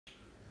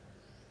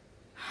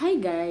Hi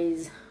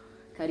guys,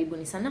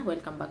 karibuni sana,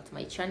 welcome back to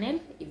my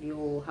channel. If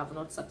you have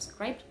not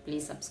subscribed,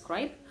 please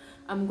subscribe.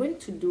 I'm going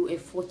to do a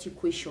 40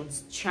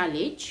 questions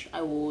challenge.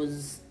 I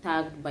was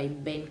tagged by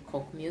Ben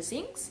Cock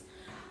Musings,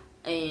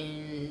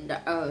 and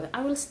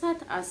I will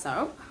start us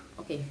up.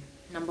 Okay,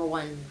 number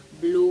one,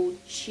 blue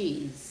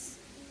cheese.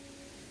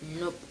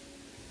 Nope.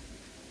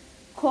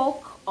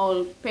 Coke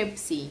or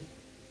Pepsi?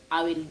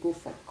 I will go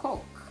for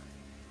Coke.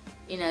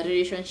 In a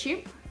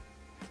relationship?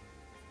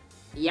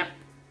 Yep.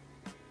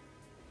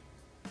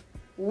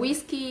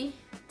 Whiskey,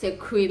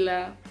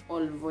 tequila,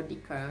 or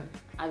vodka?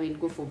 I will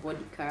go for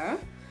vodka.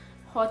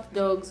 Hot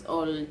dogs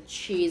or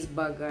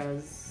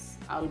cheeseburgers?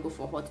 I'll go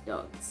for hot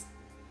dogs.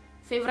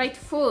 Favorite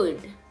food?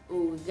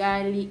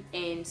 Ugali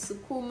and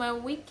sukuma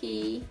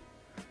wiki.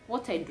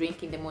 What I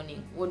drink in the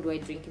morning? What do I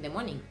drink in the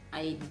morning?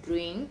 I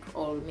drink,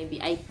 or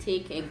maybe I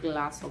take a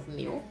glass of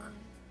milk.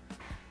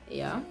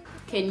 Yeah.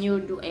 Can you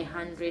do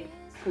 100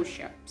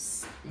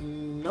 push-ups?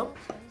 Nope,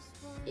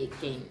 I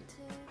can't.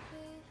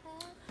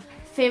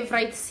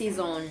 Favorite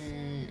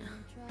season?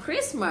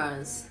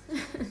 Christmas.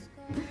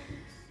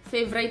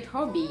 Favorite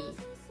hobby?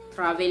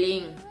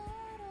 Traveling.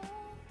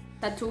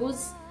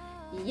 Tattoos?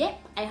 Yep,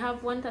 I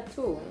have one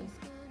tattoo.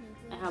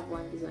 I have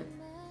one, this one.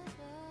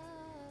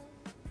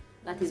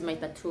 That is my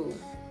tattoo.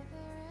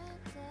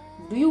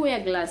 Do you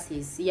wear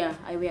glasses? Yeah,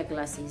 I wear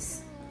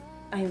glasses.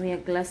 I wear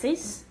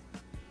glasses.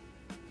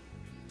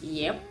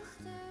 Yep.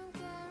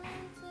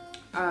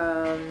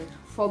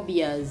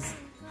 Phobias.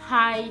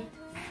 Height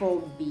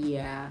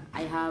phobia.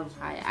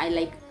 I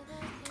like,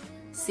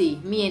 see,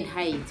 me and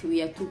height,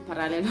 we are two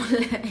parallel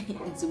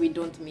lines. We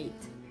don't meet.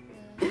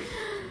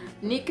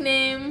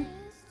 Nickname?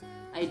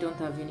 I don't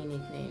have any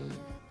nickname.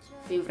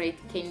 Favorite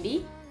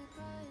candy?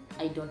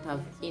 I don't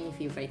have any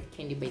favorite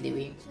candy, by the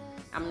way.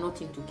 I'm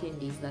not into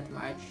candies that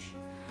much.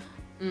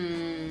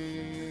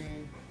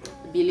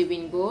 Believe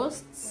in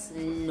ghosts?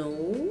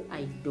 No,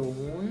 I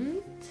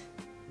don't.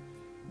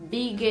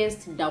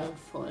 Biggest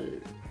downfall?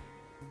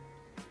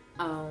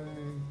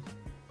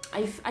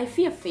 I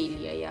fear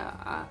failure.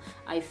 Yeah,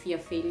 I fear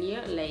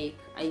failure. Like,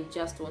 I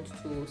just want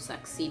to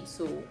succeed.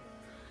 So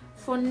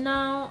for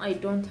now, I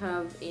don't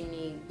have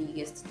any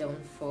biggest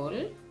downfall.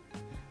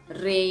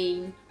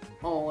 Rain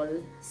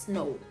or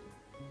snow?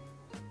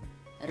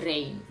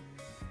 Rain.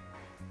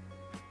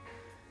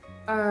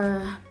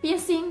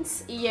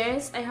 Piercings?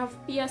 Yes, I have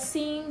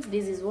piercings.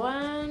 This is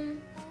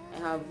one. I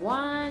have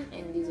one,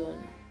 and this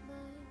one.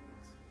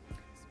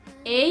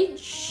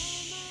 Age?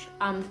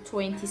 I'm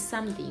 20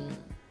 something.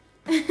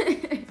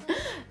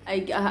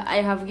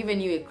 I have given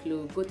you a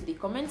clue. Go to the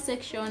comment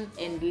section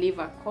and leave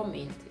a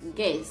comment.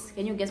 Guess.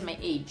 Can you guess my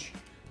age?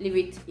 Leave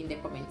it in the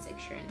comment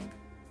section.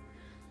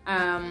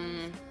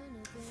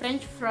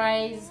 French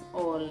fries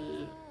or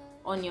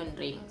onion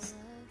rings?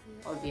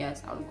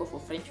 Obvious, I'll go for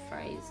French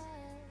fries.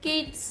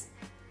 Kids?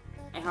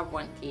 I have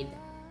one kid.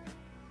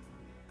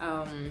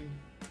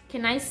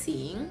 Can I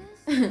sing?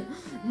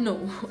 No,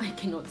 I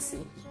cannot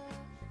sing.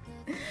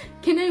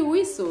 Can I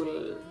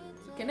whistle?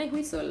 Can I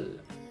whistle?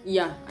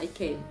 Yeah, I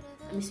can.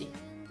 Let me see.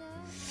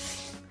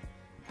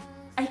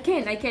 I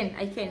can.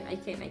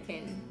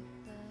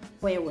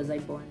 Where was I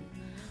born?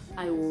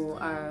 I'm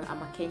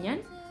a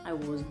Kenyan. I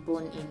was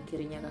born in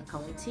Kirinyaga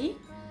County,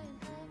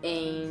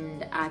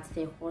 and at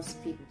a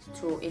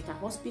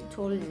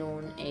hospital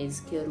known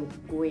as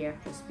Kerugoya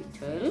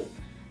Hospital.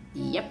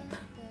 Yep.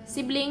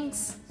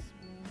 Siblings?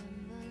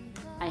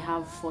 I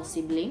have 4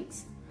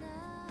 siblings.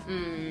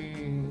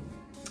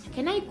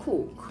 Can I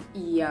cook?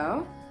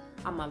 Yeah,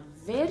 I'm a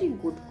very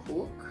good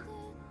cook.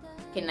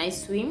 Can I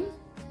swim?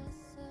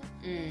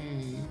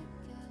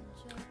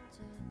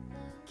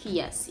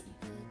 Kiasi.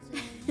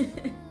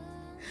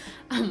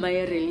 Am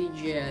I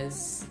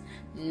religious?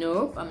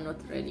 Nope, I'm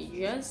not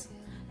religious.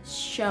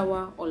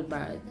 Shower or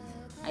bath?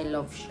 I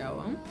love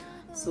shower.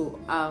 So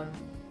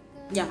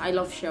yeah, I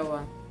love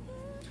shower.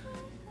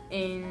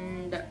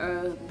 And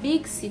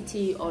big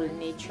city or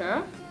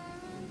nature?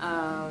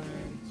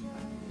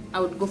 I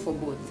would go for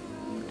both.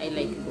 I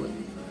like both.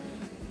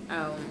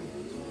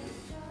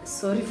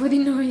 Sorry for the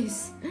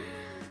noise.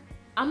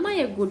 Am I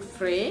a good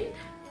friend?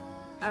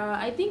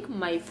 I think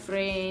my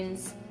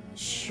friends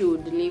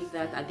should leave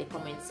that at the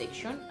comment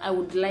section. I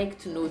would like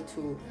to know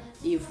too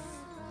if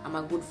I'm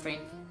a good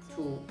friend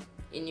to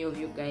any of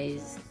you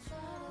guys.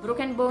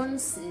 Broken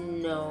bones?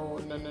 No.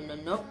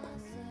 Nope.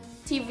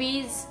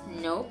 TVs?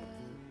 Nope.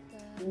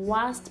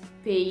 Worst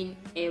pain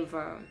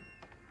ever?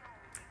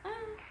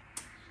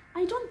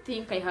 I don't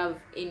think I have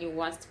any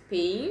worst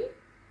pain.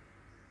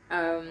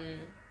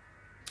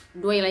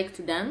 Do I like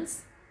to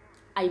dance?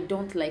 I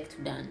don't like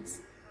to dance.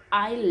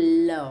 I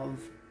love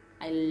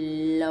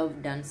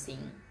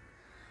dancing.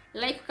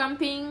 Like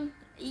camping?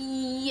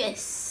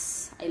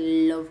 Yes, I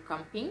love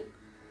camping.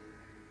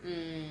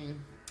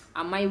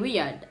 Am I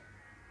weird?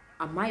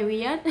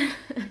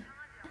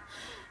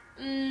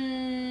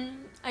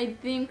 I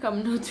think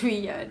I'm not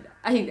weird.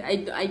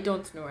 I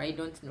don't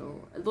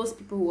know. Those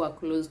people who are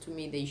close to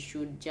me, they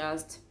should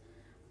just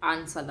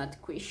answer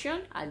that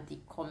question at the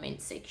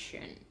comment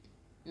section.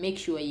 make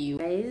sure you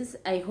guys,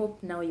 I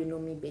hope now you know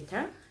me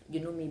better. You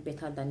know me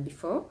better than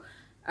before.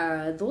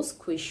 Those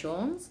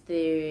questions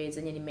there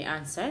zenye nime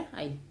answer,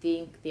 I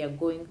think they are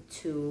going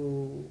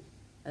to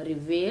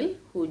reveal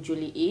who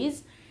Julie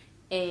is,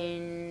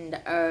 and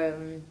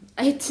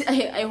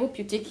I hope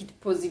you take it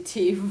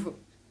positive.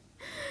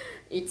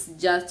 It's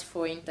just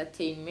for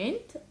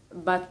entertainment,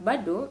 but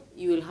bado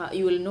you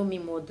will know me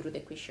more through the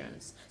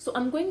questions. So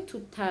I'm going to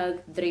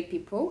tag 3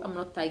 people. I'm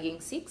not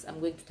tagging 6. I'm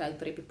going to tag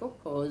 3 people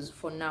because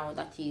for now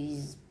that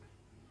is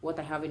what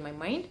I have in my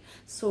mind.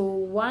 So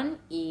one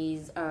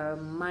is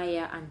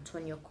Maya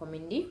Antonio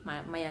Comendi.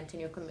 Maya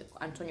Antonio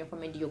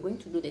Comendi, you're going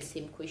to do the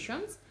same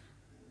questions,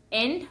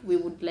 and we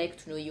would like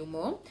to know you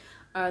more.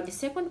 The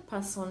second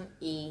person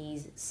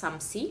is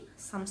Samsi.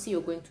 Samsi,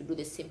 you're going to do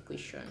the same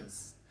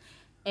questions.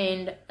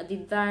 And the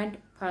third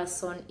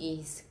person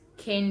is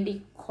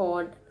Candy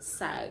Code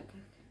Sag.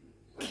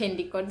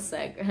 Candy Code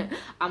Sag.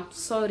 I'm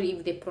sorry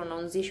if the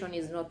pronunciation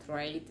is not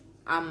right.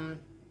 I'm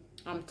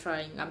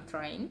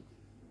trying.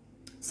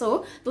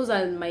 So those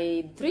are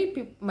my three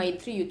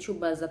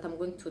YouTubers that I'm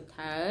going to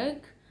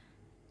tag.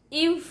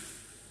 If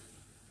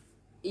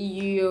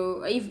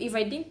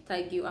I didn't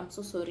tag you, I'm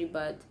so sorry,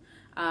 but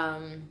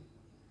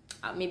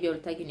maybe I'll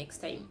tag you next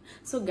time.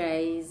 So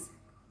guys,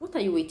 what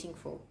are you waiting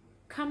for?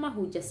 Kama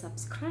huja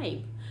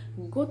subscribe,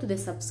 go to the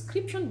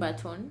subscription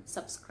button,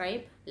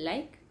 subscribe,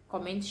 like,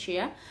 comment,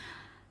 share,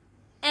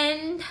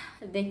 and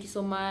thank you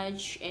so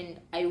much, and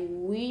I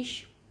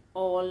wish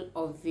all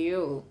of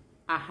you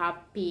a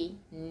happy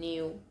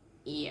new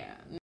year.